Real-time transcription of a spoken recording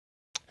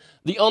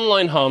The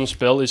online harms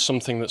bill is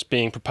something that's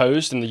being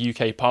proposed in the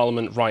UK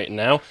Parliament right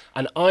now,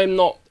 and I'm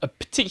not a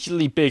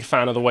particularly big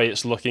fan of the way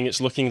it's looking.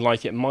 It's looking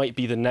like it might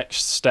be the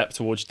next step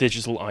towards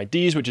digital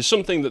IDs, which is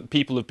something that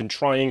people have been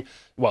trying,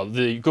 well,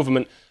 the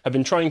government have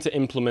been trying to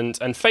implement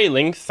and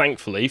failing,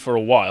 thankfully, for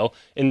a while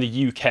in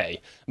the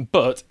UK.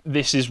 But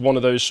this is one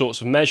of those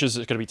sorts of measures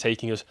that's going to be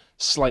taking us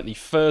slightly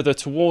further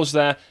towards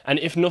there, and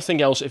if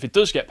nothing else, if it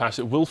does get passed,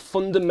 it will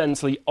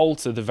fundamentally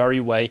alter the very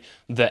way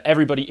that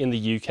everybody in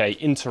the UK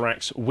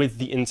interacts with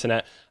the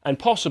internet, and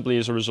possibly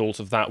as a result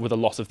of that with a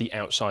lot of the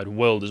outside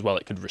world as well.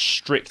 It could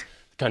restrict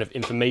the kind of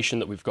information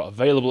that we've got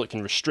available. It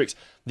can restrict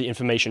the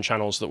information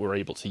channels that we're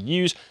able to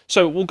use.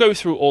 So we'll go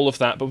through all of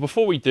that, but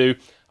before we do,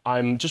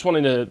 I'm just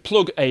wanting to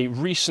plug a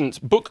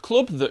recent book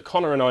club that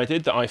Connor and I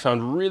did that I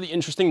found really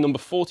interesting, number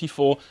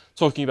 44,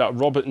 talking about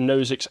Robert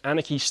Nozick's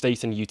Anarchy,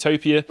 State and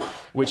Utopia,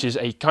 which is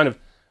a kind of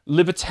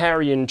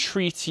libertarian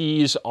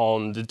treatise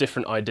on the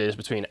different ideas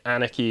between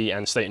anarchy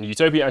and state and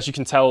utopia. As you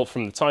can tell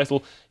from the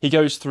title, he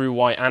goes through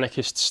why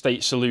anarchist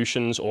state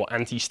solutions or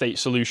anti-state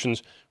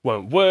solutions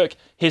won't work,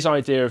 his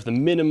idea of the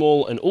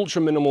minimal and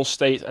ultra-minimal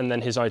state, and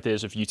then his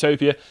ideas of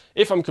utopia.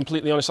 If I'm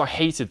completely honest, I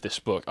hated this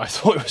book. I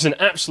thought it was an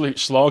absolute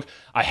slog.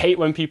 I hate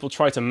when people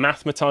try to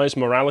mathematize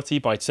morality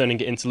by turning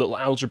it into little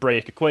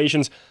algebraic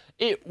equations.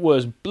 It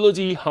was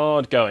bloody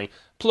hard going.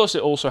 Plus,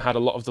 it also had a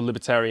lot of the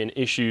libertarian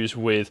issues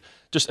with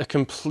just a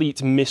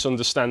complete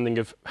misunderstanding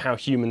of how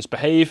humans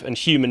behave and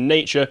human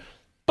nature,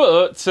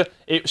 but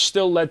it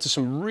still led to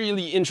some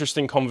really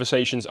interesting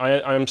conversations.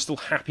 I am still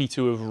happy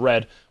to have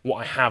read what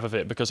I have of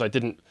it, because I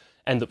didn't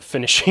end up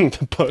finishing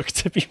the book,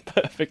 to be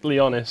perfectly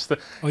honest.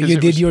 Oh, you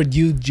did your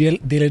due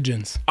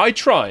diligence. I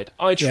tried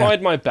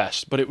my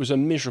best, but it was a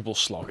miserable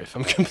slog, if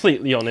I'm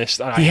completely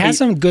honest. He has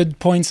some good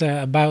points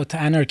about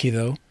anarchy,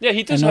 though. Yeah,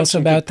 he does and have also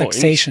some about good points.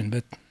 Taxation,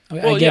 but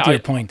well, I get your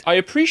point. I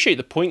appreciate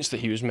the points that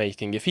he was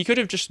making. If he could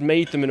have just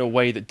made them in a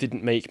way that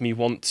didn't make me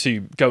want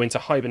to go into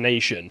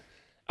hibernation,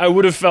 I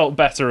would have felt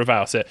better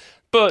about it.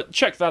 But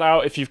check that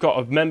out if you've got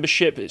a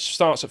membership. It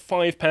starts at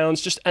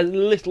 £5, just as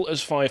little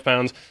as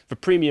 £5 for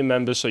premium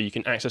members, so you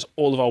can access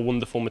all of our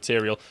wonderful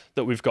material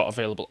that we've got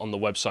available on the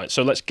website.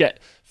 So let's get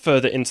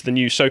further into the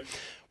news. So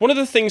one of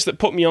the things that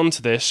put me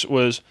onto this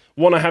was,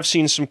 one, I have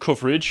seen some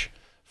coverage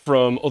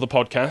from other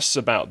podcasts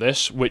about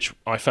this, which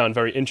I found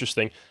very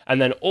interesting.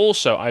 And then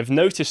also, I've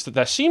noticed that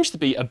there seems to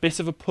be a bit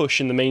of a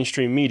push in the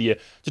mainstream media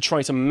to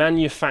try to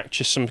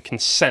manufacture some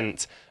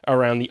consent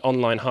around the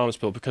online harms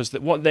bill, because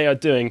what they are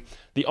doing,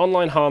 the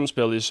online harms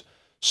bill is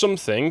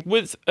something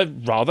with a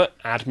rather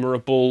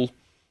admirable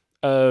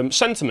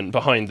sentiment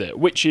behind it,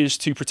 which is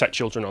to protect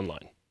children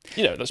online.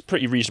 You know, that's a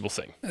pretty reasonable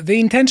thing. The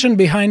intention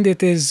behind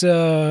it is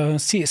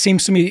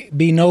seems to me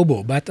be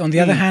noble, but on the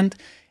other hand,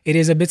 it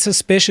is a bit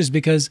suspicious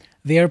because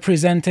they are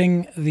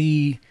presenting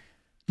the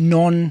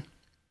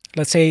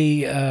let's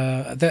say,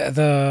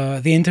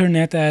 the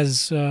internet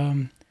as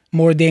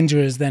more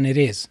dangerous than it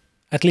is,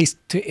 at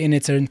least in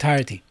its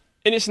entirety.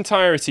 In its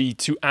entirety,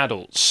 to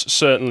adults,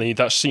 certainly,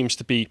 that seems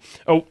to be...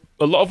 Oh,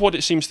 a lot of what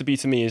it seems to be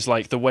to me is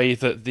like the way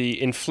that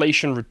the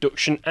Inflation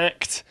Reduction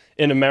Act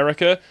in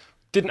America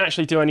didn't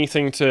actually do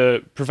anything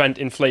to prevent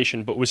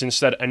inflation, but was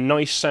instead a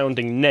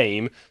nice-sounding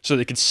name so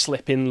they could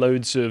slip in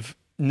loads of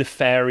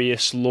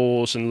nefarious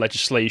laws and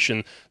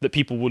legislation that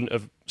people wouldn't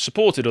have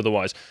supported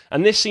otherwise.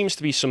 And this seems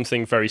to be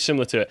something very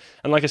similar to it.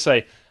 And like I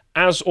say,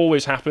 as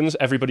always happens,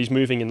 everybody's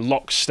moving in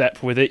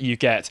lockstep with it. You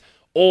get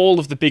all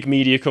of the big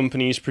media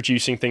companies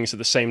producing things at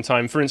the same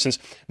time. For instance,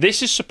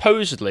 this is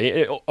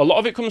supposedly, a lot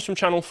of it comes from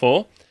Channel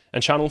 4,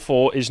 and Channel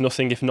 4 is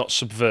nothing if not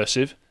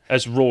subversive.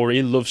 As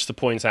Rory loves to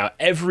point out,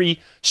 every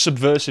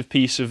subversive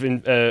piece of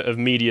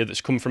media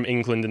that's come from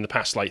England in the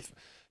past, like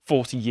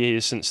 40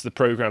 years since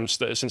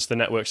the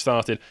network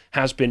started,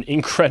 has been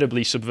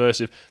incredibly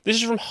subversive. This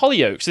is from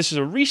Hollyoaks. This is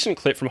a recent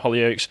clip from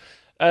Hollyoaks.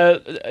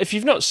 If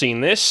you've not seen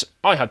this,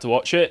 I had to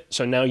watch it,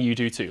 so now you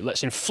do too.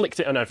 Let's inflict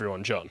it on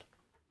everyone, John.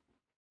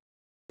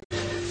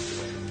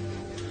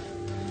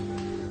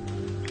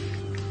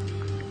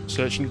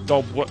 Searching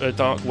the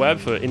dark web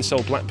for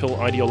incel black pill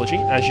ideology,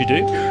 as you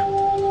do.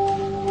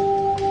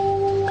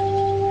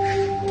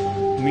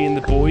 Me and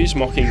the boys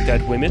mocking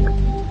dead women.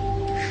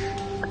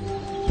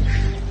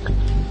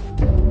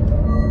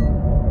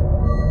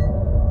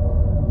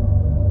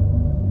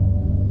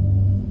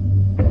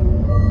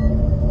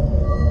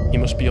 He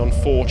must be on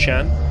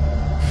 4chan.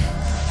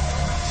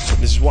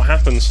 This is what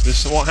happens.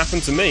 This is what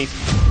happened to me.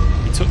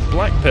 He took the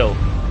black pill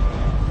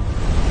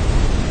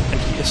and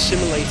he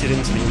assimilated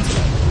into the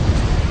internet.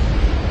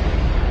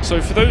 So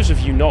for those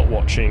of you not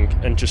watching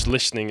and just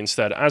listening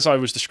instead, as I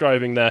was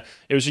describing there,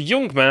 it was a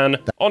young man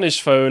on his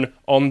phone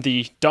on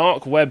the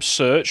dark web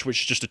search,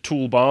 which is just a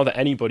toolbar that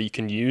anybody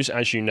can use,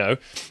 as you know.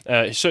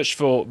 He searched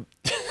for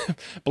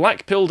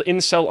black-pilled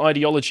incel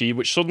ideology,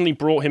 which suddenly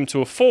brought him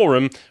to a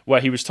forum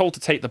where he was told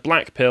to take the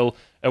black pill,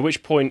 at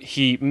which point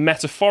he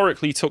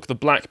metaphorically took the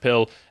black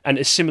pill and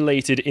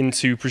assimilated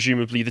into,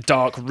 presumably, the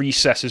dark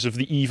recesses of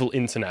the evil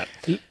internet.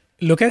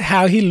 Look at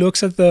how he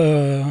looks at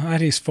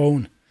his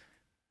phone.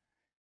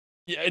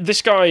 Yeah,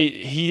 this guy,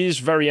 he is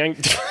very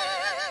angry.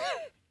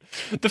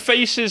 The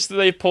faces that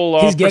they pull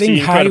are He's getting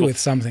pretty high incredible. with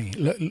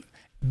something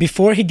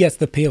before he gets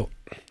the pill.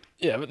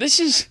 Yeah, but this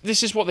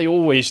is what they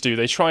always do.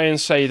 They try and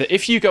say that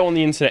if you go on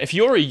the internet, if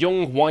you're a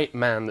young white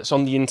man that's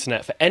on the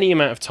internet for any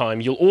amount of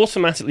time, you'll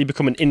automatically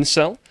become an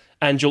incel,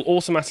 and you'll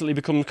automatically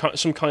become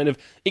some kind of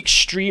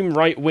extreme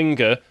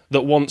right-winger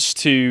that wants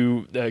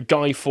to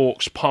Guy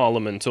Fawkes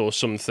Parliament or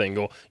something,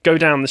 or go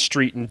down the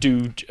street and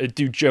do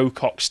Joe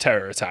Cox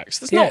terror attacks.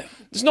 That's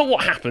not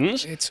what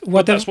happens.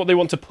 But that's what they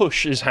want to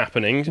push is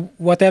happening.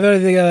 Whatever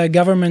the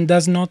government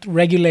does not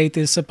regulate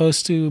is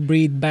supposed to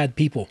breed bad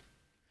people.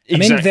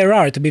 Exactly.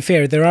 I mean, to be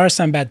fair, there are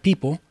some bad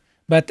people,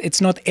 but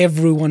it's not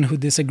everyone who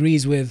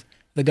disagrees with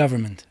the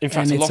government. In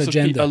fact, and its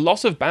agenda. A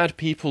lot of bad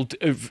people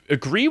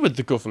agree with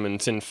the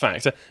government, in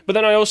fact. But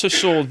then I also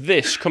saw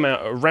this come out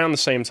around the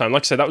same time.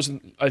 Like I said, that was,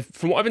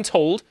 from what I've been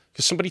told,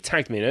 because somebody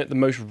tagged me in it, the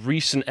most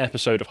recent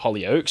episode of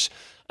Hollyoaks,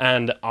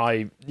 and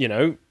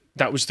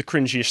that was the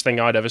cringiest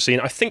thing I'd ever seen.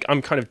 I think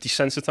I'm kind of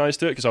desensitized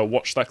to it because I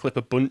watched that clip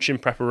a bunch in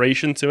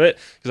preparation to it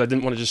because I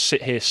didn't want to just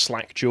sit here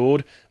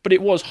slack-jawed. But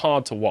it was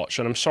hard to watch,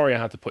 and I'm sorry I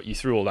had to put you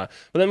through all that.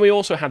 But then we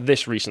also had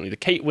this recently, the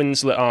Kate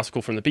Winslet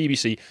article from the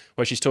BBC,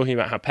 where she's talking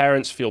about how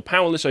parents feel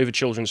powerless over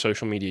children's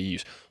social media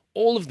use.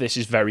 All of this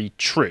is very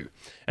true.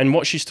 And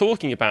what she's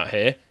talking about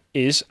here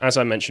is, as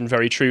I mentioned,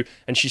 very true.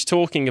 And she's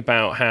talking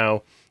about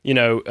how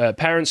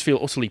parents feel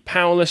utterly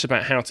powerless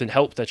about how to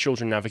help their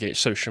children navigate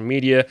social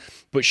media,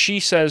 but she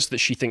says that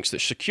she thinks that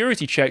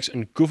security checks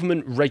and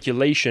government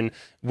regulation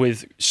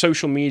with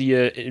social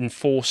media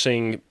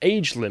enforcing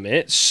age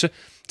limits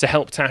to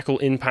help tackle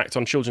impact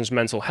on children's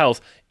mental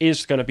health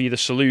is going to be the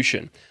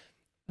solution.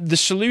 The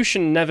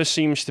solution never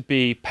seems to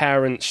be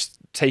parents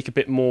take a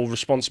bit more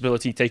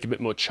responsibility, take a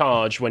bit more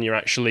charge when you're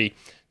actually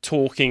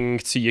talking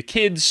to your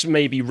kids,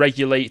 maybe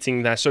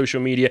regulating their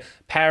social media.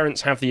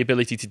 Parents have the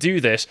ability to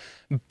do this,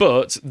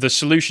 but the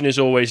solution is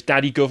always,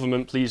 Daddy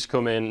government, please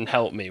come in and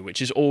help me,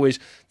 which is always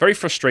very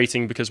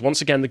frustrating because,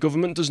 once again, the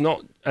government does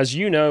not, as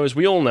you know, as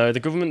we all know, the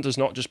government does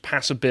not just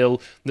pass a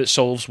bill that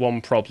solves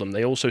one problem.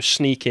 They also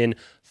sneak in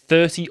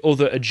 30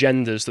 other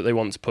agendas that they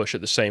want to push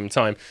at the same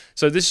time.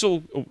 So this is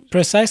all...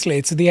 Precisely.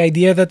 It's the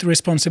idea that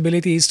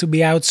responsibility is to be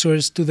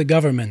outsourced to the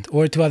government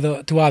or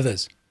to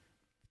others.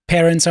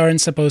 Parents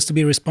aren't supposed to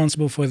be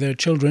responsible for their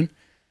children,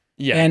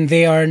 and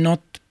they are not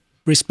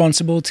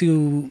responsible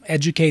to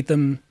educate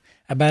them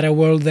about a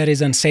world that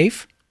is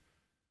unsafe.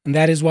 And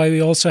that is why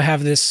we also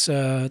have this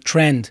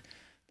trend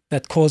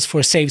that calls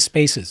for safe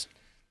spaces.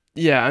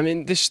 Yeah, I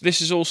mean,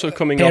 this is also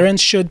coming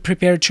Parents should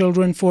prepare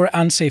children for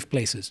unsafe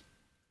places.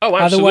 Oh,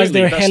 absolutely. Otherwise,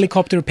 they're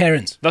helicopter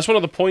parents. That's one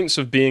of the points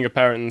of being a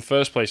parent in the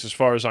first place, as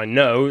far as I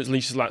know. At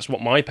least that's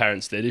what my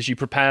parents did, is you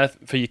prepare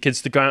for your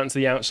kids to go out into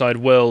the outside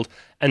world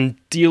and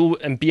deal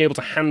and be able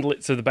to handle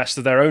it to the best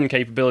of their own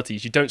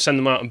capabilities. You don't send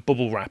them out and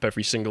bubble wrap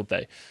every single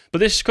day. But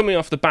this is coming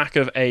off the back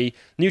of a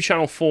new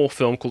Channel 4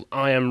 film called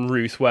I Am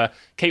Ruth, where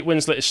Kate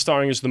Winslet is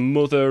starring as the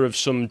mother of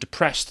some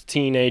depressed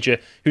teenager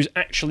who's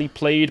actually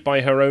played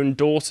by her own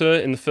daughter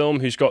in the film,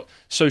 who's got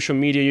social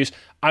media use.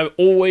 I've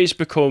always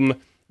become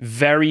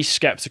very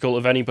skeptical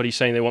of anybody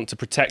saying they want to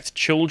protect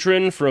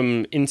children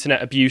from internet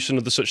abuse and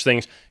other such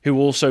things, who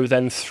also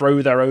then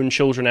throw their own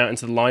children out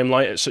into the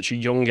limelight at such a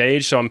young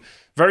age. So I'm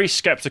very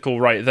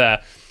skeptical right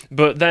there.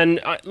 But then,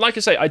 like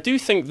I say, I do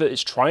think that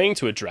it's trying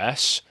to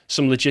address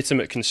some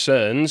legitimate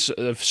concerns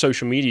of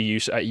social media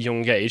use at a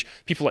young age.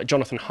 People like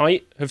Jonathan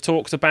Haidt have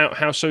talked about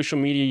how social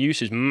media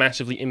use is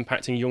massively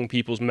impacting young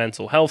people's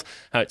mental health,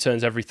 how it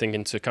turns everything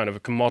into kind of a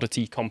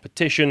commodity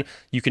competition.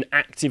 You can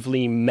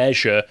actively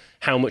measure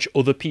how much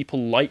other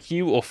people like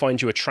you or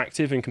find you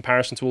attractive in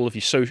comparison to all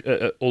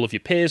of your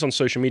peers on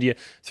social media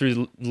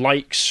through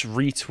likes,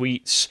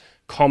 retweets,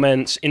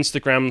 comments,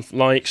 Instagram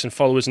likes and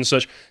followers and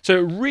such. So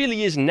it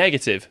really is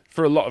negative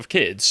for a lot of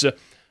kids.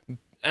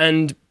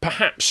 And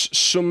perhaps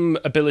some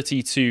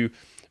ability to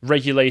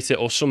regulate it,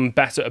 or some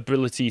better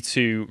ability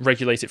to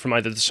regulate it from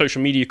either the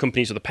social media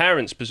companies or the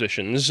parents'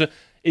 positions,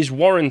 is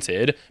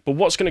warranted. But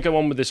what's going to go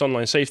on with this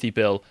online safety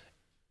bill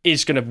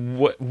is going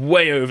to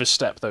way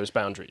overstep those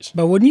boundaries.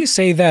 But wouldn't you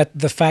say that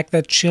the fact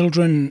that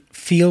children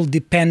feel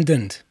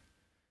dependent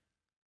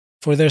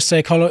for their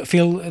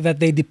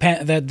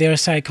that their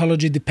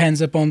psychology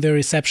depends upon their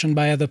reception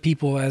by other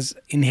people as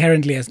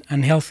inherently as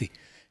unhealthy?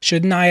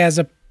 Shouldn't I, as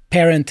a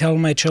parent, tell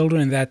my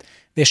children that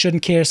they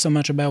shouldn't care so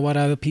much about what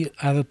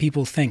other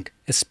people think,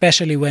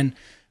 especially when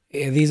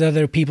these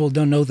other people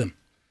don't know them?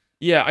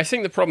 Yeah, I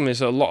think the problem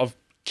is a lot of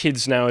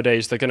kids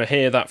nowadays, they're going to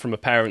hear that from a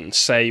parent and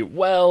say,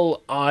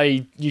 well,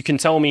 you can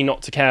tell me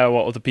not to care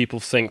what other people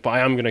think, but I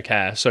am going to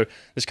care. So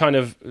there's kind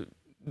of...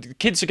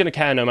 kids are going to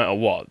care no matter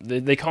what.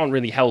 They can't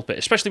really help it,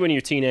 especially when you're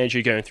a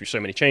teenager going through so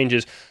many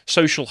changes.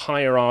 Social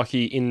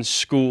hierarchy in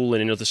school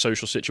and in other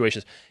social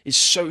situations is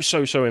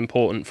so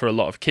important for a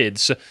lot of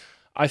kids.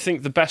 I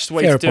think the best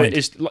way to do it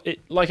is,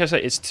 like I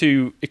say, is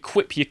to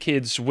equip your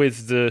kids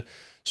with the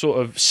sort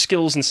of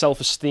skills and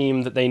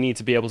self-esteem that they need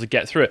to be able to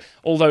get through it.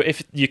 Although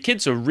if your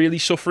kids are really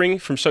suffering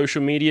from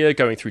social media,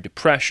 going through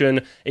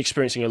depression,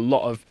 experiencing a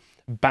lot of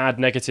bad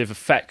negative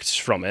effects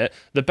from it.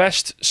 The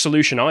best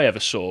solution I ever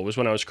saw was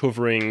when I was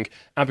covering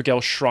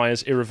Abigail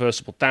Schreier's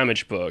Irreversible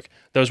Damage book.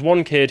 There was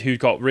one kid who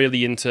got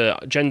really into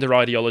gender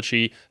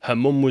ideology. Her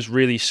mum was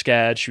really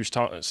scared. She was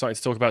starting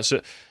to talk about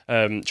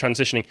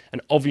transitioning.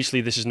 And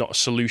obviously this is not a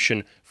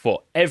solution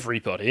for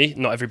everybody.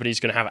 Not everybody's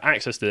going to have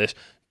access to this.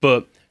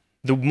 But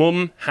the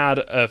mum had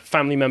a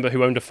family member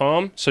who owned a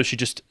farm, so she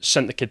just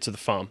sent the kid to the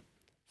farm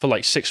for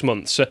like 6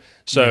 months.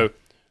 So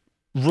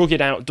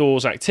rugged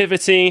outdoors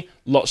activity,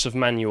 lots of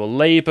manual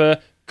labor,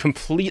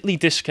 completely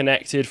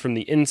disconnected from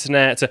the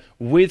internet,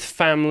 with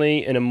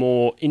family in a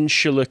more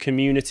insular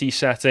community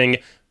setting,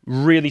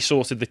 really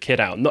sorted the kid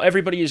out. Not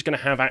everybody is going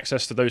to have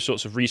access to those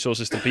sorts of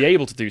resources to be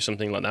able to do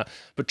something like that,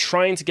 but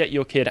trying to get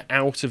your kid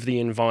out of the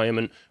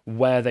environment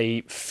where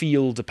they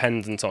feel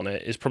dependent on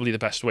it is probably the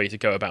best way to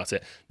go about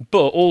it.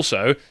 But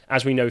also,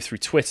 as we know through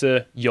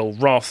Twitter,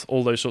 Yoel Roth,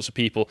 all those sorts of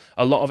people,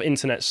 a lot of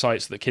internet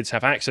sites that kids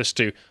have access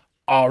to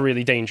are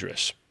really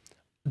dangerous.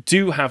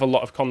 Do have a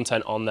lot of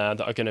content on there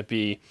that are going to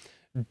be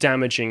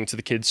damaging to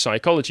the kids'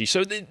 psychology.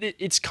 So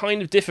it's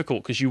kind of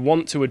difficult because you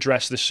want to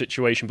address this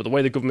situation, but the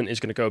way the government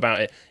is going to go about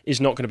it is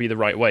not going to be the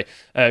right way.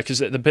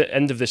 Because at the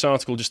end of this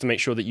article, just to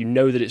make sure that you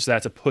know that it's there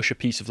to push a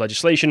piece of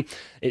legislation,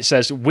 it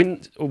says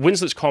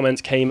Winslet's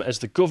comment came as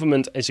the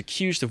government is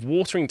accused of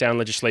watering down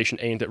legislation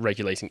aimed at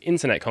regulating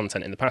internet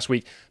content. In the past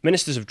week,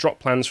 ministers have dropped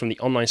plans from the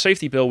online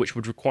safety bill, which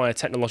would require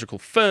technological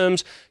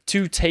firms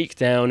to take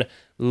down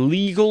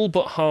legal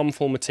but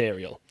harmful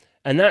material.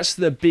 And that's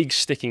the big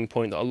sticking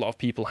point that a lot of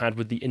people had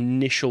with the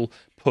initial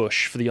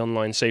push for the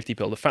online safety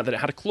bill. The fact that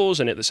it had a clause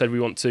in it that said we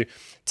want to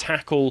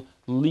tackle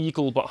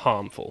legal but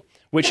harmful,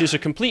 which is a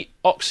complete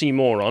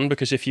oxymoron,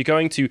 because if you're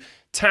going to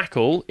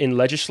tackle in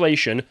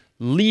legislation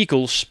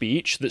legal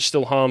speech that's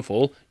still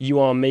harmful, you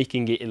are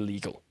making it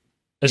illegal,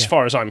 as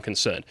far as I'm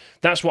concerned.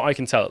 That's what I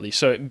can tell, at least.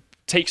 So it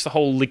takes the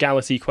whole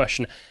legality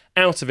question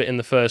out of it in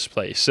the first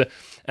place.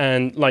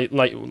 And like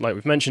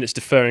we've mentioned, it's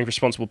deferring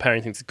responsible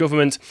parenting to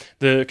government.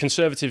 The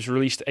Conservatives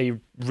released a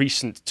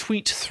recent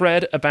tweet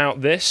thread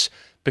about this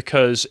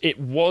because it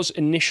was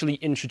initially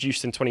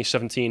introduced in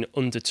 2017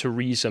 under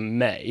Theresa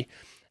May,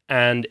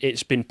 and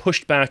it's been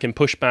pushed back and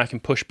pushed back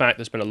and pushed back.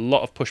 There's been a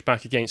lot of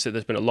pushback against it.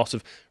 There's been a lot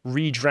of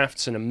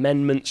redrafts and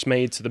amendments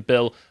made to the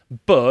bill,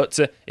 but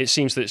it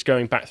seems that it's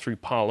going back through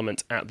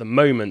Parliament at the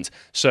moment.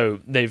 So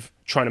they've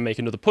trying to make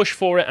another push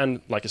for it,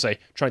 and like I say,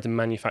 trying to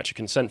manufacture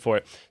consent for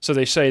it. So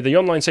they say the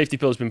online safety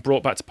bill has been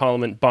brought back to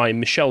Parliament by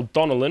Michelle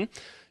Donnellan,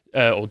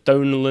 or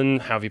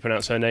Donnellan, however you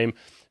pronounce her name.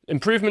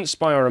 Improved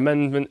by our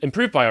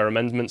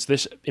amendments,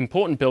 this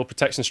important bill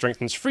protects and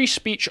strengthens free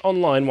speech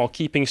online while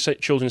keeping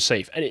children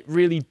safe. And it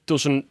really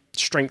doesn't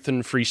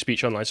strengthen free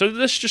speech online. So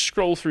let's just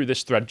scroll through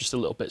this thread just a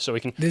little bit so we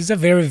can... This is a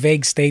very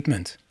vague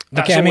statement.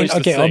 That's okay, I mean, always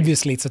the thing.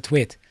 Obviously it's a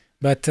tweet,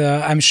 but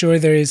I'm sure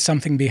there is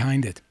something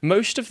behind it.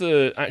 Most of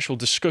the actual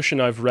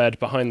discussion I've read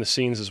behind the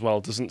scenes as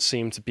well doesn't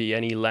seem to be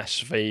any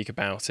less vague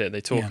about it.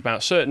 They talk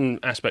about certain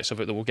aspects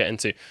of it that we'll get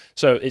into.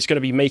 So it's going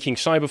to be making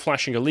cyber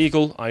flashing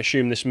illegal. I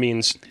assume this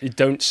means you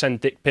don't send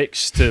dick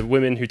pics to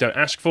women who don't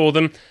ask for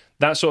them.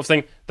 That sort of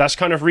thing. That's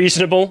kind of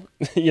reasonable.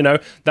 You know,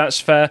 that's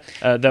fair.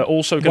 They're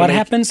also going to... What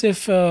happens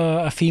if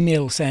a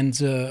female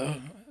sends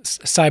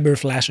cyber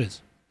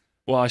flashes?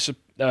 Well,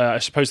 I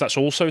suppose that's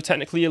also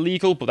technically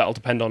illegal, but that'll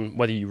depend on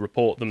whether you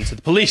report them to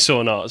the police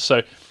or not.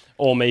 So,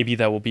 or maybe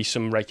there will be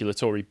some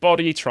regulatory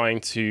body trying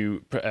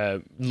to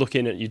look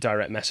in at your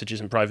direct messages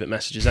and private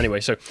messages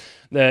anyway. So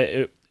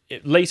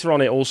later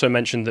on, it also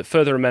mentioned that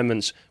further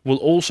amendments will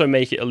also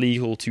make it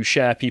illegal to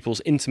share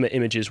people's intimate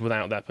images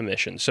without their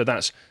permission. So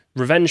that's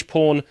revenge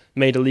porn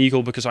made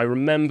illegal, because I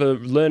remember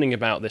learning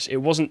about this. It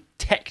wasn't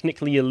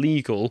technically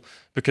illegal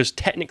because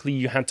technically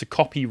you had to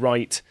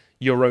copyright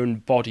your own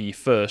body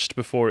first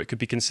before it could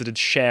be considered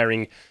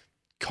sharing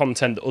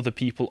content that other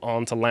people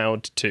aren't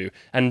allowed to.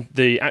 And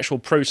the actual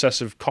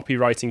process of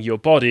copyrighting your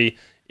body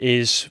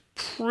is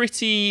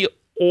pretty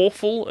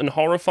awful and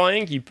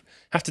horrifying. You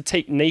have to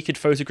take naked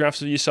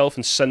photographs of yourself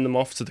and send them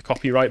off to the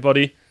copyright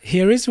body.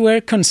 Here is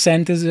where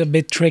consent is a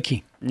bit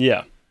tricky.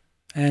 Yeah.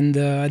 And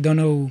I don't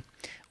know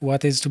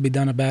what is to be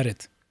done about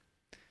it.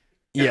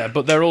 Yeah,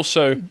 but they're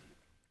also...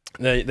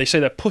 They say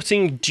they're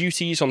putting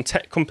duties on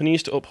tech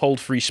companies to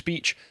uphold free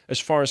speech. As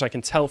far as I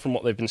can tell from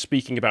what they've been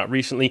speaking about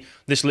recently,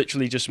 this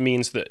literally just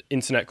means that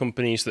internet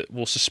companies that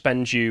will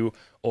suspend you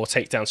or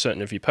take down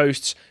certain of your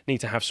posts need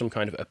to have some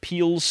kind of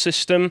appeals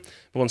system.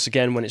 But once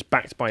again, when it's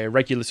backed by a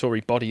regulatory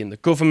body in the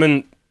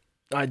government,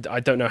 I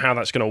don't know how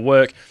that's going to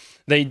work.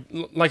 They,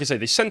 like I say,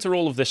 they center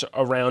all of this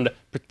around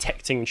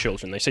protecting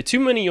children. They say too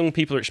many young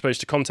people are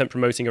exposed to content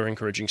promoting or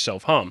encouraging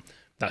self-harm.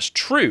 That's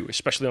true,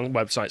 especially on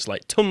websites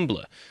like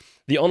Tumblr.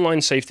 The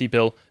online safety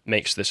bill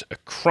makes this a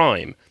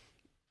crime.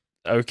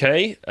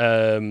 Okay,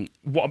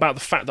 what about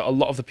the fact that a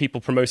lot of the people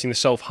promoting the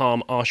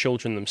self-harm are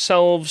children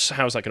themselves?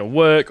 How's that going to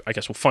work? I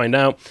guess we'll find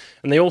out.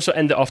 And they also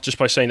end it off just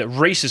by saying that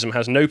racism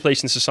has no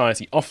place in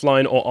society,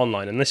 offline or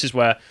online. And this is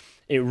where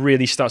it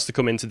really starts to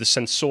come into the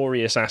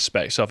censorious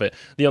aspects of it.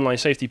 The Online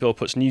Safety Bill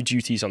puts new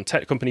duties on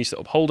tech companies to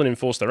uphold and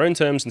enforce their own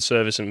terms and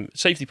service and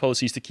safety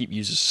policies to keep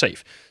users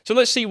safe. So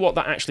let's see what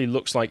that actually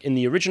looks like in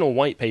the original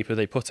white paper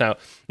they put out.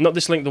 Not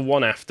this link, the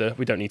one after.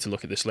 We don't need to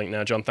look at this link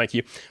now, John, thank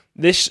you.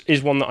 This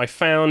is one that I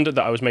found,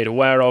 that I was made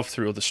aware of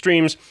through other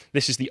streams.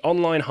 This is the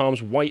Online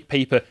Harms white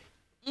paper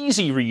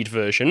easy read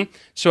version.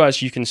 So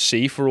as you can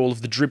see, for all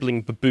of the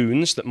dribbling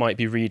baboons that might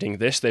be reading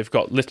this, they've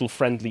got little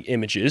friendly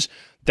images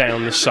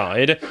down the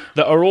side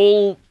that are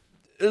all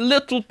a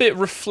little bit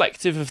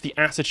reflective of the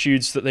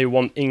attitudes that they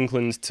want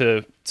England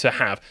to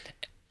have.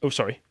 Oh,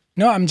 sorry.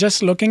 No, I'm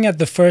just looking at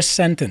the first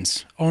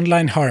sentence.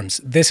 Online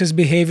harms. This is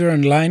behavior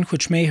online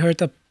which may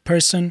hurt a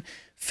person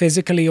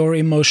physically or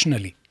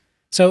emotionally.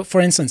 So, for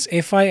instance,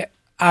 if I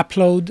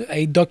upload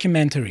a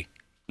documentary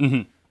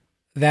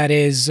that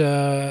is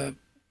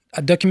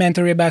a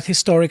documentary about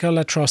historical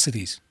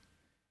atrocities,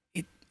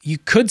 you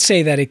could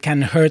say that it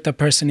can hurt a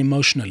person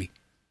emotionally.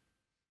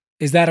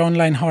 Is that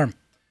online harm?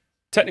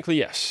 Technically,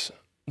 yes.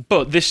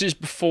 But this is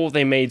before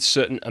they made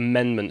certain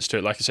amendments to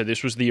it. Like I said,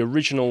 this was the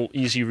original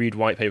Easy Read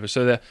white paper.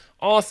 So there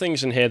are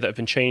things in here that have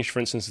been changed. For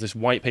instance, this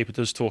white paper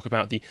does talk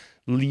about the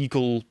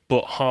legal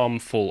but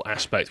harmful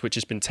aspect, which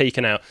has been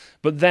taken out.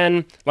 But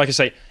then, like I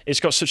say,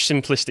 it's got such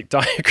simplistic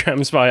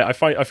diagrams by it.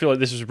 I feel like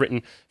this was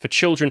written for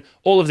children.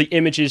 All of the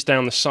images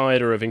down the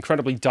side are of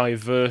incredibly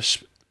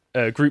diverse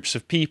groups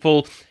of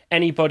people.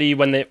 Anybody,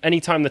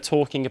 anytime they're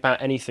talking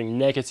about anything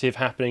negative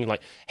happening,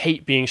 like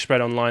hate being spread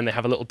online, they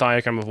have a little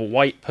diagram of a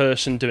white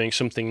person doing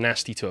something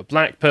nasty to a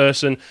black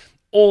person,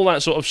 all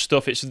that sort of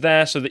stuff. It's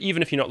there so that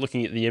even if you're not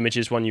looking at the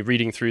images when you're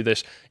reading through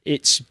this,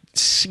 it's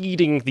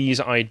seeding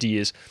these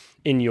ideas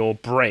in your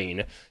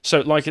brain.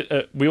 So like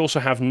we also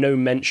have no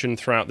mention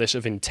throughout this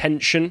of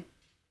intention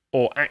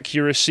or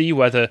accuracy,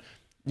 whether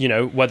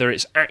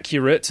it's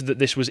accurate that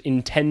this was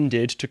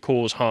intended to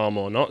cause harm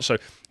or not. So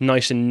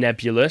nice and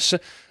nebulous.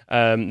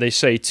 They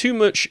say too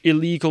much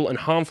illegal and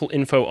harmful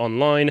info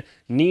online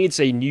needs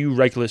a new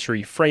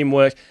regulatory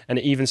framework, and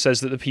it even says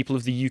that the people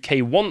of the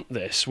UK want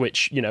this,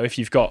 which, if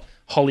you've got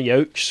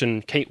Hollyoaks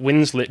and Kate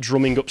Winslet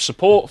drumming up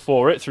support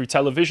for it through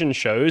television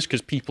shows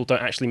because people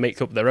don't actually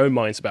make up their own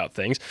minds about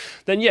things,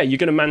 then yeah, you're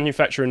going to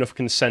manufacture enough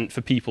consent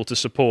for people to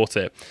support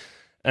it.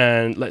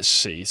 And let's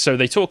see. So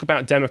they talk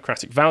about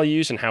democratic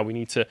values and how we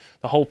need to,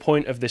 the whole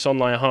point of this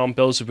online harm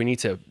bill is we need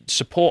to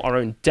support our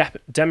own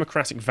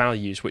democratic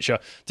values, which are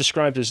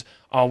described as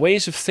our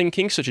ways of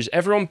thinking, such as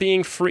everyone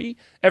being free,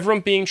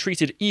 everyone being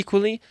treated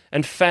equally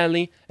and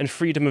fairly, and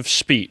freedom of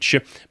speech.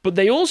 But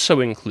they also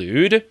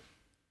include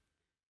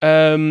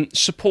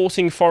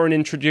supporting foreign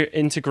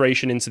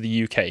integration into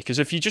the UK. Because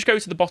if you just go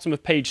to the bottom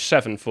of page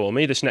 7 for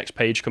me, this next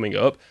page coming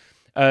up,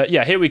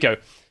 yeah, here we go.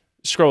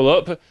 Scroll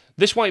up.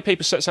 This white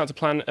paper sets out a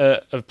plan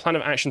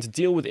of action to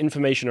deal with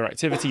information or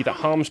activity that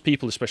harms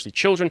people, especially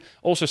children.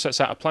 Also sets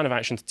out a plan of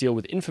action to deal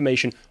with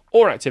information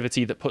or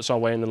activity that puts our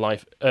way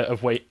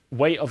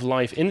of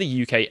life in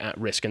the UK at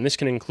risk. And this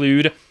can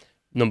include,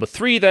 number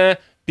 3 there,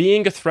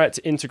 being a threat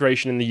to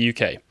integration in the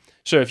UK.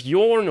 So if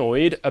you're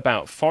annoyed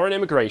about foreign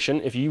immigration,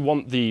 if you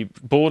want the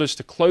borders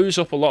to close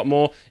up a lot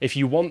more, if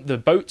you want the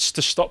boats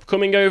to stop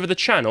coming over the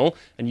channel,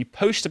 and you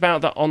post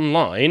about that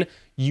online,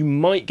 you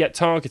might get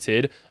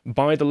targeted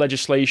by the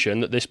legislation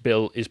that this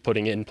bill is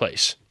putting in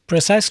place.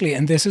 Precisely,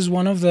 and this is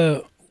one of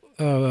the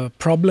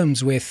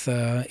problems with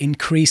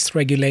increased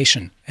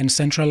regulation and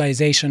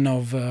centralization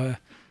of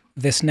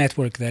this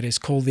network that is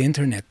called the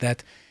internet,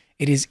 that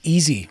it is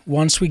easy,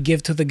 once we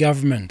give to the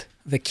government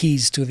the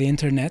keys to the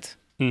internet,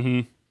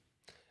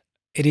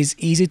 it is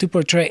easy to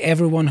portray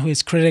everyone who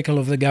is critical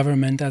of the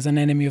government as an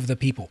enemy of the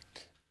people.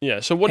 Yeah.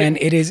 So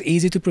it is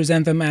easy to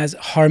present them as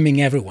harming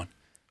everyone.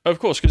 Of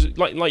course, because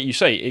like you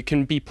say, it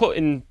can be put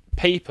in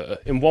paper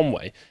in one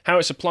way. How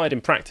it's applied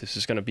in practice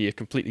is going to be a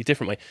completely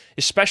different way,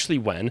 especially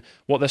when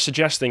what they're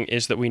suggesting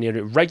is that we need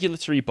a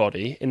regulatory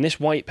body. In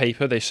this white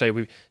paper, they say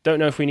we don't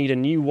know if we need a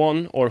new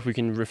one or if we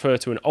can refer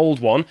to an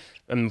old one.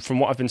 And from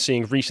what I've been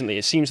seeing recently,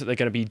 it seems that they're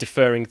going to be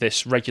deferring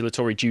this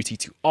regulatory duty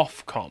to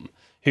Ofcom,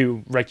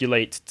 who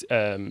regulate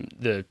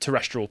the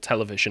terrestrial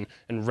television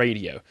and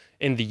radio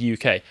in the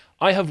UK.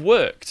 I have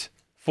worked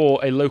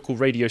for a local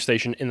radio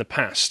station in the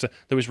past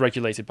that was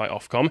regulated by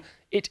Ofcom.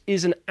 It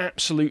is an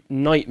absolute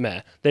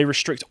nightmare. They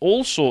restrict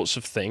all sorts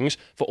of things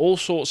for all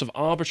sorts of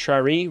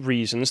arbitrary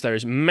reasons. There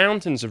is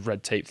mountains of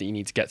red tape that you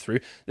need to get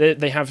through.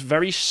 They have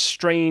very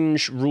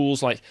strange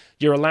rules, like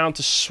you're allowed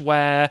to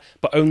swear,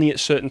 but only at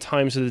certain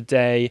times of the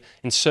day,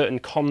 in certain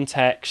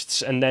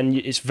contexts, and then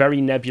it's very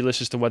nebulous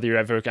as to whether you're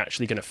ever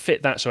actually going to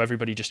fit that, so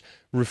everybody just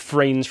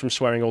refrains from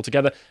swearing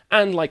altogether.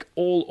 And like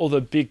all other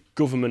big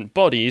government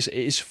bodies, it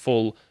is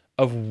full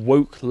of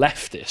woke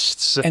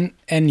leftists.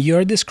 And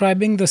you're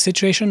describing the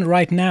situation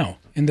right now.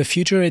 In the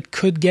future, it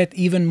could get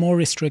even more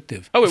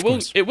restrictive. Oh,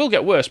 it will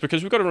get worse,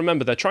 because we've got to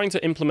remember they're trying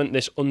to implement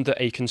this under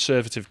a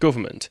conservative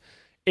government.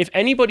 if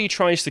anybody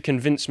tries to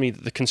convince me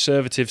that the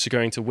Conservatives are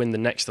going to win the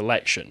next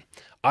election,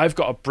 I've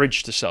got a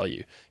bridge to sell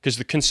you, because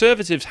the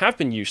Conservatives have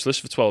been useless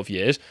for 12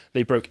 years.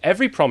 They broke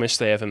every promise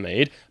they ever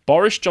made.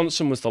 Boris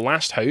Johnson was the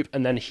last hope,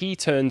 and then he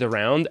turned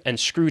around and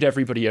screwed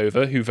everybody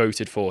over who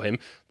voted for him.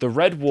 The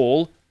Red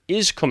Wall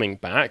is coming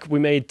back. We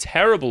made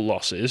terrible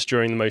losses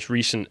during the most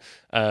recent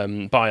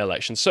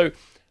by-election. So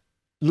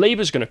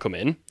Labour's going to come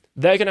in.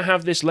 They're going to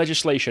have this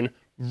legislation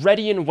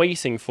ready and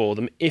waiting for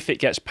them if it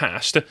gets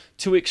passed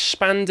to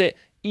expand it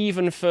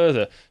even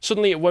further.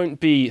 Suddenly it won't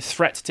be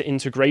threat to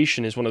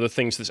integration is one of the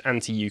things that's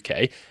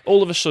anti-UK.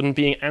 All of a sudden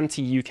being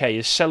anti-UK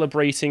is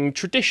celebrating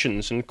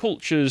traditions and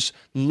cultures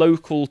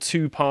local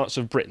to parts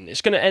of Britain.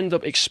 It's going to end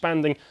up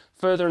expanding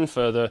further and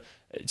further.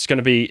 It's going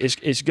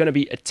to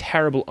be a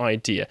terrible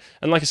idea.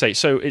 And like I say,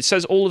 so it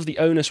says all of the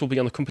onus will be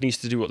on the companies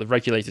to do what the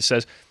regulator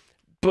says.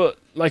 But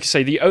like I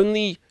say, the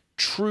only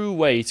true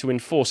way to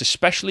enforce,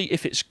 especially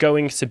if it's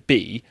going to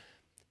be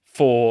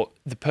for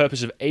the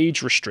purpose of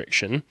age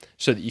restriction,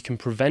 so that you can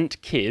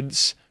prevent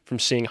kids from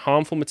seeing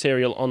harmful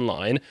material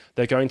online,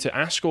 they're going to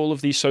ask all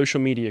of these social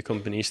media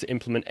companies to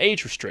implement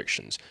age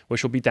restrictions,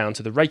 which will be down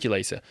to the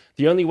regulator.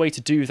 The only way to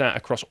do that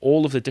across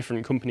all of the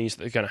different companies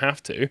that they're going to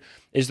have to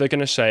is they're going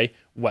to say,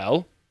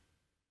 well,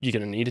 you're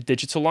going to need a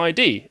digital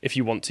ID if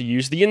you want to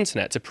use the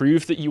internet to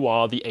prove that you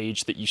are the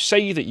age that you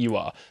say that you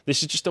are.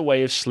 This is just a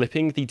way of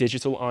slipping the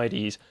digital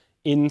IDs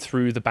in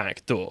through the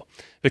back door,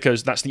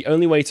 because that's the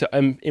only way to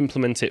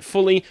implement it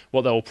fully.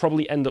 What they'll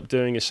probably end up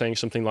doing is saying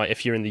something like,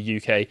 if you're in the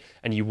UK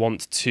and you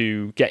want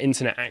to get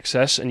internet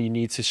access and you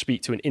need to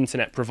speak to an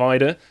internet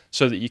provider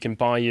so that you can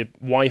buy your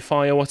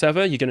Wi-Fi or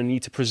whatever, you're going to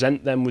need to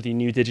present them with your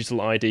new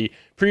digital ID,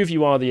 prove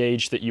you are the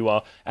age that you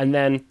are, and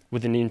then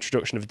with the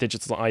introduction of a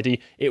digital ID,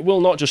 it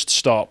will not just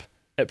stop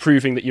at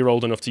proving that you're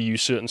old enough to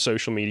use certain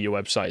social media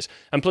websites.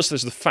 And plus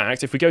there's the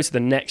fact, if we go to the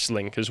next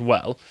link as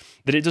well,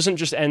 that it doesn't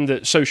just end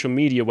at social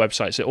media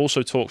websites. It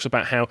also talks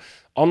about how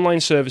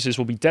online services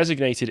will be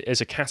designated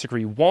as a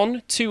category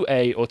 1,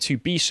 2A or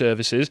 2B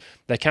services.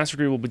 Their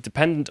category will be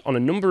dependent on a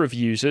number of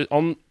users,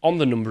 on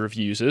the number of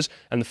users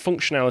and the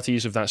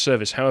functionalities of that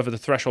service. However, the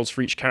thresholds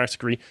for each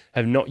category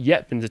have not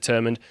yet been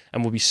determined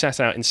and will be set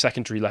out in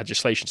secondary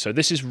legislation. So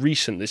this is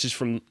recent. This is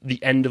from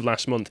the end of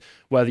last month,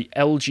 where the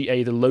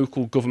LGA, the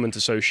local government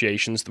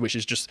associations, which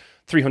is just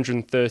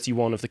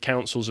 331 of the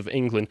councils of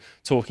England,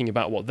 talking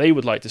about what they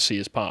would like to see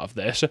as part of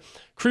this.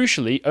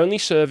 Crucially, only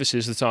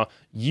services that are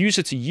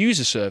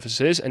user-to-user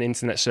services and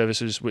internet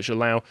services which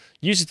allow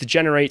users to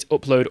generate,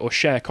 upload or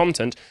share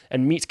content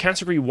and meet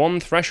Category 1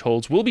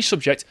 thresholds will be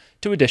subject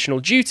to additional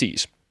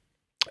duties.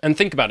 And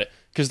think about it,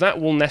 because that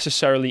will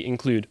necessarily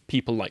include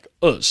people like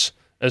us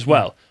as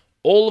well.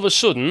 All of a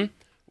sudden,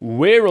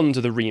 we're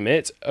under the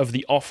remit of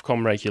the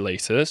Ofcom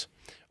regulators.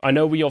 I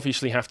know we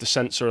obviously have to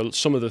censor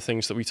some of the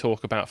things that we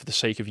talk about for the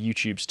sake of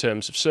YouTube's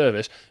terms of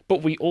service,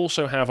 but we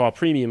also have our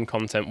premium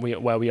content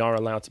where we are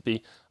allowed to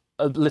be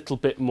a little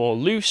bit more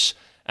loose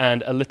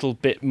and a little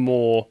bit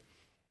more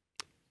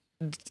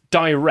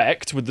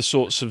direct with the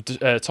sorts of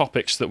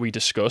topics that we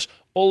discuss.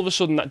 All of a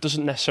sudden, that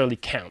doesn't necessarily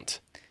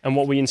count. And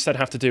what we instead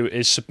have to do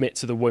is submit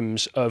to the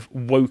whims of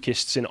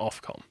wokeists in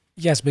Ofcom.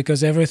 Yes,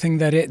 because everything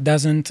that it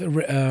doesn't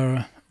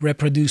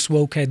reproduce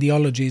woke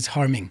ideology is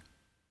harming.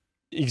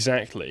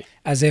 Exactly.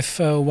 As if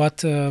what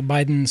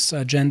Biden's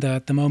agenda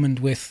at the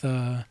moment with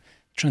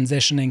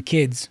transitioning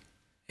kids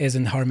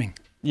isn't harming.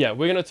 Yeah,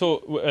 we're going to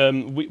talk,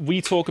 we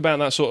talk about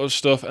that sort of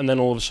stuff, and then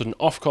all of a sudden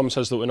Ofcom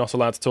says that we're not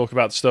allowed to talk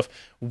about the stuff.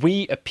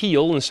 We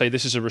appeal and say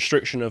this is a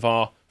restriction of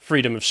our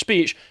freedom of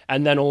speech,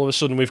 and then all of a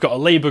sudden we've got a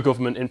Labour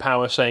government in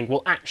power saying,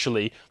 well,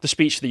 actually, the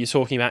speech that you're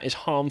talking about is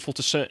harmful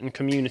to certain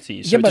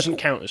communities, so it doesn't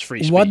count as free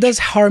speech. What does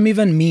harm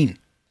even mean?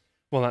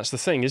 Well, that's the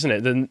thing, isn't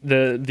it?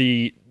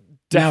 The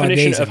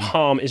definition of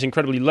harm is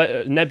incredibly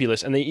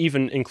nebulous, and they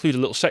even include a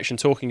little section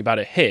talking about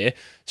it here,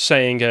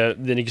 saying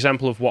an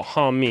example of what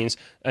harm means: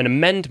 an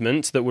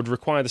amendment that would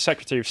require the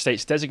Secretary of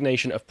State's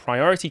designation of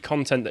priority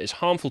content that is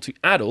harmful to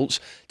adults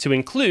to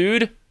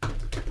include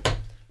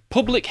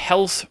public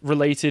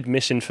health-related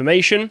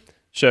misinformation.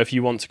 So if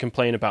you want to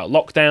complain about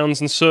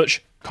lockdowns and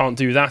such, can't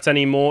do that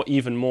anymore,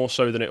 even more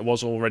so than it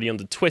was already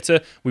under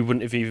Twitter. We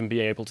wouldn't have even been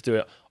able to do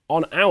it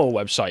on our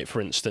website,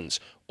 for instance,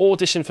 or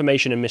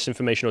disinformation and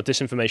misinformation, or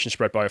disinformation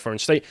spread by a foreign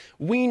state.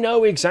 We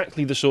know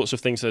exactly the sorts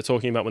of things they're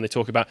talking about when they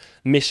talk about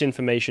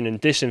misinformation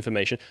and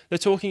disinformation. They're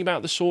talking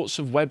about the sorts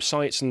of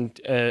websites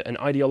and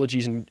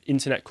ideologies and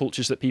internet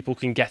cultures that people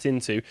can get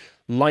into,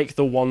 like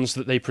the ones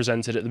that they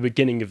presented at the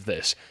beginning of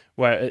this,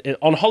 where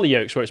on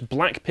Hollyoaks, where it's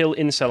black pill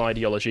incel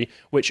ideology,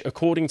 which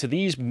according to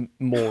these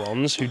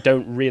morons who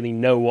don't really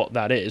know what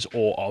that is,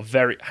 or are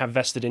have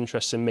vested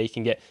interests in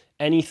making it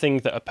anything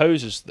that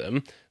opposes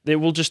them, they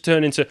will just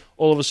turn into,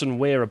 all of a sudden,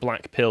 we're a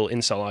black pill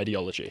incel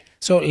ideology.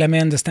 So let me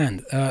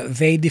understand.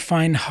 They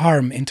define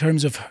harm in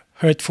terms of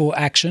hurtful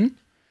action.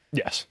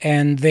 Yes.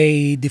 And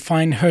they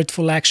define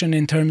hurtful action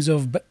in terms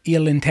of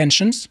ill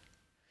intentions.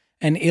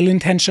 And ill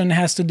intention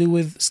has to do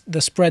with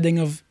the spreading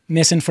of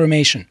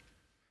misinformation.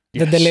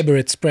 Yes. The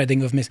deliberate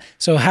spreading of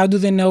So how do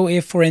they know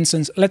if, for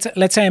instance,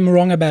 let's say I'm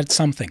wrong about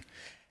something,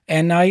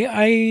 and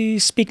I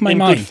speak my in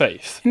mind. good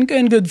faith.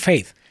 In good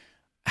faith.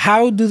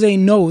 How do they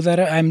know that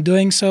I'm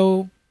doing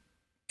so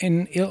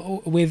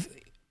with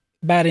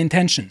bad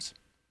intentions?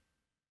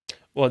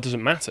 Well, it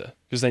doesn't matter,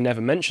 because they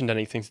never mentioned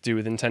anything to do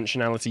with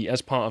intentionality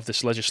as part of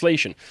this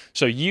legislation.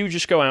 So you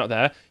just go out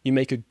there, you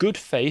make a good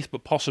faith,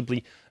 but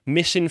possibly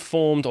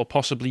misinformed, or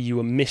possibly you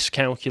were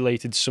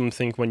miscalculated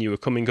something when you were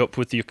coming up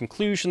with your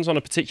conclusions on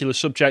a particular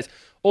subject.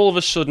 All of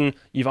a sudden,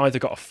 you've either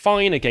got a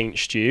fine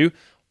against you,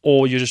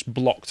 or you're just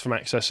blocked from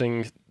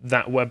accessing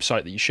that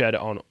website that you shared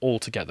it on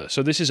altogether.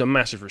 So this is a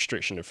massive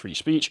restriction of free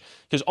speech,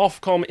 because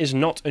Ofcom is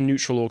not a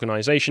neutral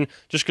organisation.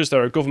 Just because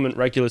they're a government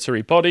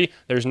regulatory body,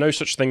 there is no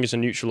such thing as a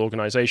neutral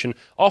organisation.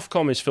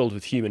 Ofcom is filled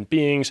with human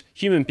beings.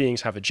 Human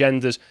beings have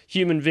agendas.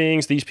 Human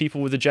beings, these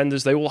people with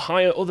agendas, they will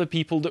hire other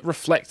people that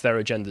reflect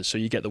their agendas. So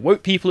you get the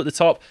woke people at the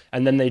top,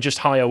 and then they just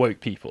hire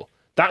woke people.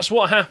 That's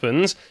what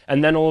happens,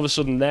 and then all of a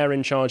sudden they're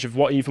in charge of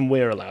what even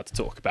we're allowed to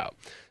talk about.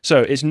 So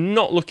it's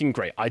not looking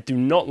great. I do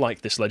not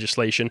like this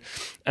legislation,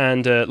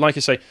 and like I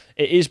say,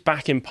 it is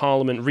back in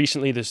Parliament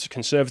recently. The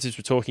Conservatives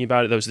were talking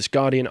about it. There was this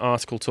Guardian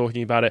article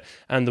talking about it,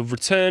 and the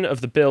return of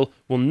the bill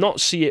will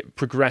not see it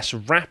progress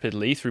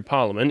rapidly through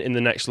Parliament. In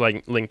the next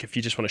link, if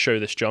you just want to show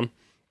this, John.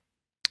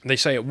 They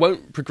say it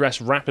won't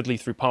progress rapidly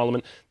through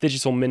Parliament,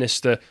 Digital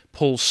Minister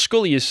Paul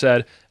Scully has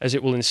said, as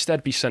it will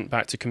instead be sent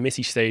back to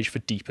committee stage for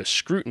deeper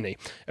scrutiny.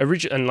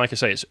 And like I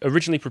say, it's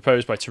originally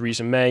proposed by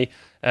Theresa May.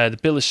 The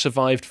bill has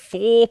survived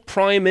 4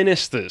 prime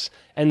ministers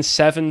and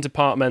 7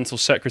 departmental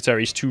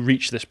secretaries to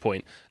reach this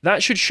point.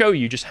 That should show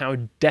you just how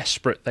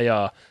desperate they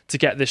are to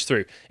get this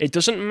through. It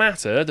doesn't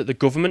matter that the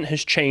government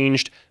has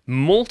changed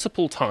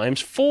multiple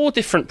times, 4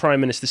 different prime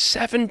ministers,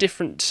 7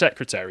 different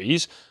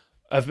secretaries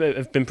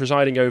have been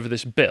presiding over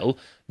this bill.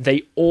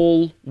 They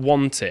all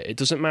want it. It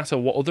doesn't matter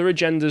what other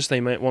agendas they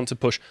might want to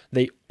push.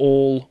 They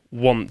all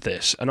want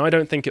this. And I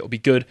don't think it'll be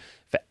good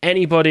for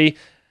anybody.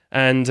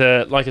 And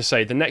like I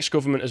say, the next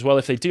government as well,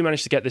 if they do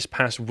manage to get this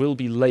passed, will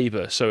be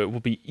Labour, so it will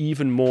be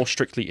even more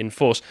strictly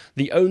enforced.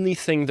 The only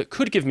thing that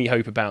could give me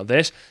hope about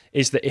this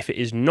is that if it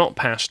is not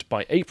passed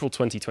by April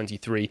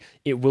 2023,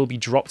 it will be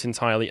dropped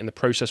entirely and the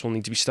process will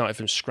need to be started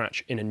from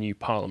scratch in a new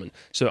parliament.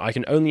 So I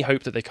can only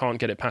hope that they can't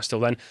get it passed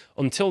till then.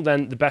 Until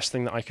then, the best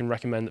thing that I can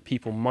recommend that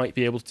people might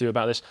be able to do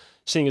about this,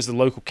 seeing as the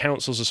local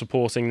councils are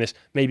supporting this,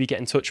 maybe get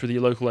in touch with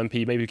your local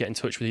MP, maybe get in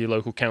touch with your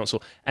local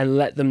council and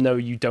let them know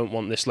you don't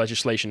want this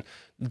legislation.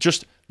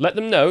 Just let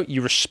them know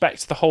you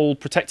respect the whole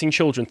protecting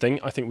children thing.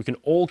 I think we can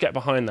all get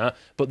behind that,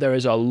 but there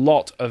is a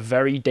lot of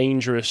very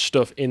dangerous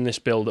stuff in this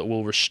bill that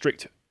will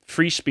restrict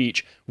free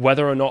speech,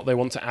 whether or not they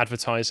want to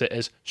advertise it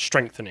as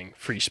strengthening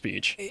free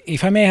speech.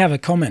 If I may have a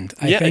comment,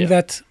 I think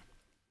that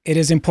it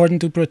is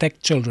important to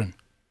protect children.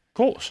 Of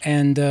course.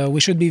 And we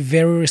should be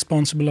very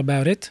responsible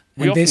about it.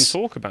 We often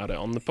talk about it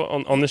on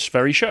this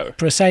very show.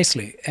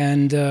 Precisely.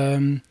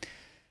 And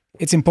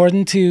it's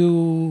important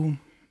to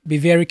be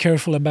very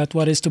careful about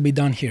what is to be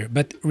done here.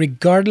 But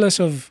regardless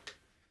of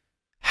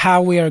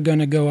how we are going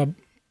to go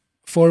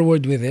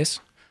forward with this,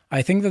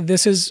 I think that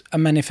this is a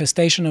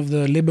manifestation of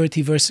the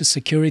liberty versus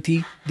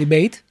security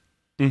debate.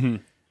 Mm-hmm.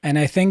 And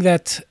I think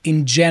that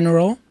in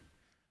general,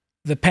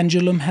 the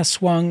pendulum has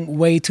swung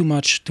way too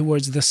much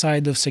towards the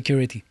side of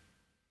security.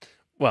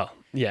 Well,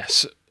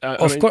 yes.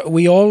 Of course,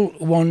 we all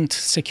want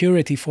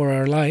security for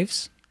our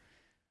lives,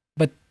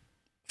 but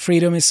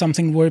freedom is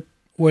something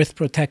worth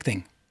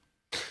protecting.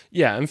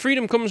 Yeah, and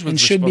freedom comes with and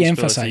should be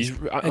emphasized.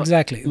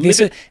 Exactly.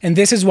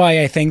 This is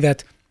why I think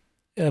that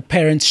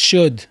parents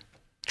should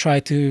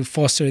try to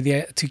foster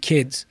to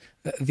kids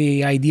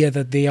the idea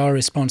that they are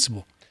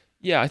responsible.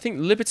 Yeah, I think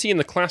liberty in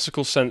the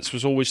classical sense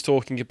was always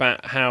talking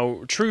about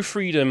how true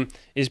freedom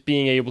is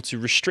being able to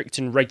restrict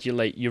and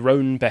regulate your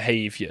own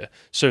behavior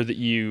so that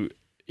you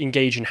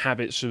engage in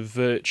habits of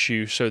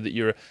virtue, so that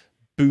you're a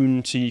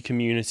boon to your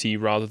community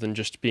rather than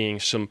just being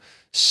some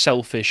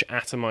selfish,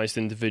 atomized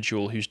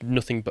individual who's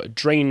nothing but a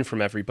drain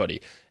from everybody.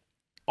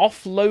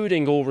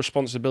 Offloading all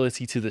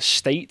responsibility to the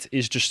state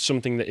is just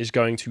something that is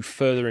going to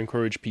further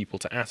encourage people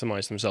to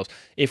atomize themselves.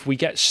 If we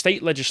get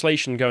state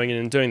legislation going in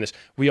and doing this,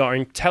 we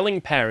are telling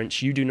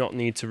parents you do not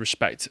need to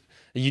respect,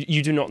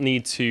 you do not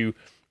need to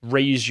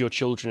raise your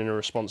children in a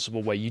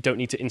responsible way. You don't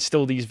need to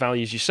instill these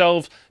values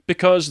yourselves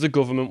because the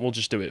government will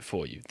just do it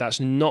for you. That's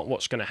not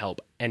what's going to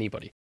help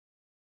anybody.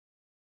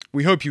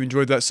 We hope you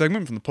enjoyed that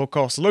segment from the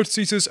podcast The Lotus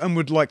Eaters and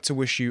would like to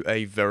wish you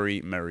a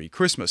very Merry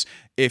Christmas.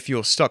 If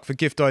you're stuck for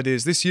gift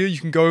ideas this year, you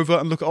can go over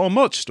and look at our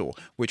merch store,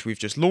 which we've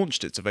just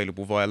launched. It's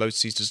available via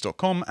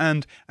lotuseaters.com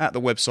and at the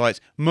website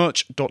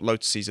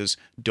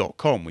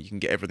merch.lotuseaters.com, where you can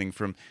get everything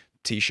from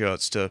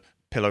t-shirts to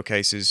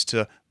pillowcases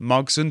to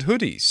mugs and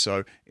hoodies.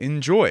 So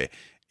enjoy.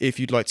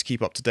 If you'd like to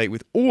keep up to date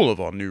with all of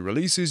our new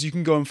releases, you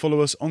can go and follow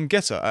us on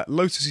Getter at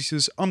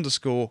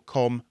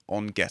lotuseaters_com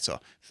on Getter.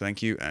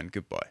 Thank you and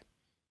goodbye.